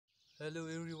Hello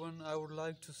everyone, I would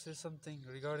like to say something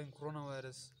regarding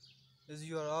coronavirus. As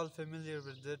you are all familiar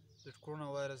with that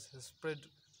coronavirus has spread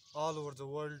all over the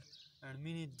world and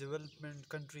many development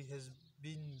country has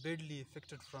been badly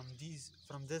affected from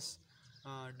this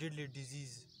deadly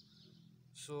disease.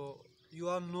 So you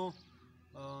all know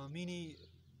many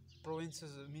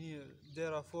provinces,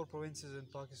 there are four provinces in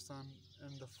Pakistan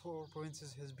and the four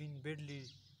provinces has been badly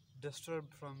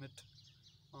disturbed from it.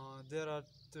 There are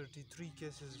 33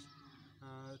 cases,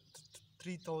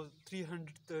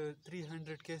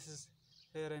 300 cases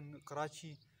here in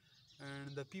Karachi,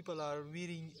 and the people are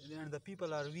very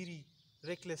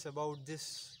reckless about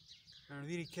this and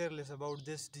very careless about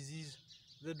this disease.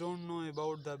 They don't know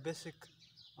about the basic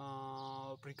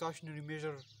precautionary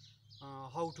measure,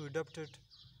 how to adapt it.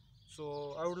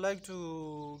 So I would like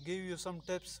to give you some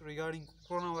tips regarding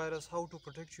coronavirus, how to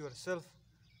protect yourself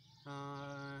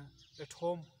uh, at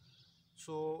home.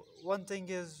 So one thing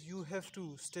is you have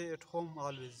to stay at home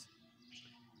always.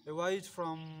 Avoid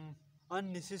from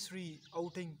unnecessary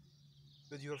outing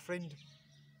with your friend.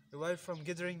 Avoid from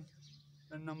gathering.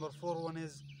 And number four one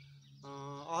is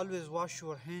always wash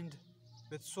your hand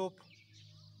with soap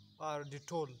or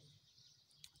Dettol.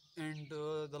 And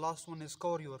the last one is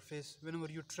cover your face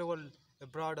whenever you travel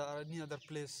abroad or any other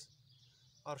place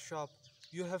or shop.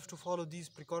 You have to follow these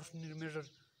precautionary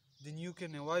measures. Then you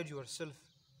can avoid yourself.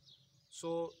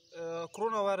 So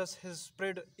coronavirus has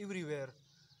spread everywhere.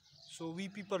 So we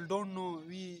people don't know.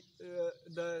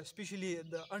 The especially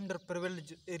the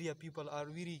underprivileged area people are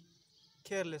very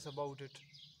careless about it.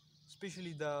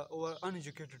 Especially the over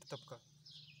uneducated tabka.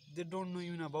 They don't know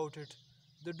even about it.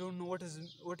 They don't know what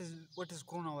is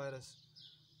coronavirus.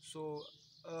 So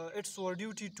it's our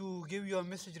duty to give you a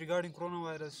message regarding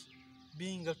coronavirus.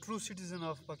 Being a true citizen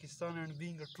of Pakistan and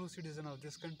being a true citizen of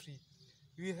this country,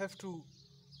 we have to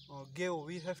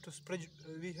we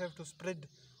have to spread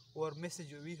our message.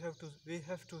 We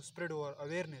have to spread our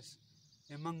awareness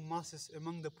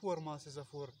among the poor masses of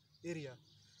our area,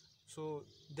 so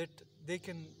that they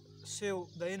can save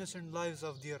the innocent lives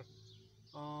of their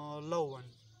loved one.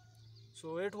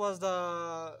 So it was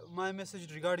the my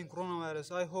message regarding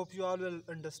coronavirus. I hope you all will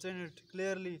understand it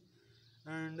clearly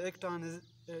and act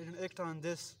on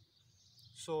this.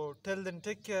 So till then,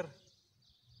 take care.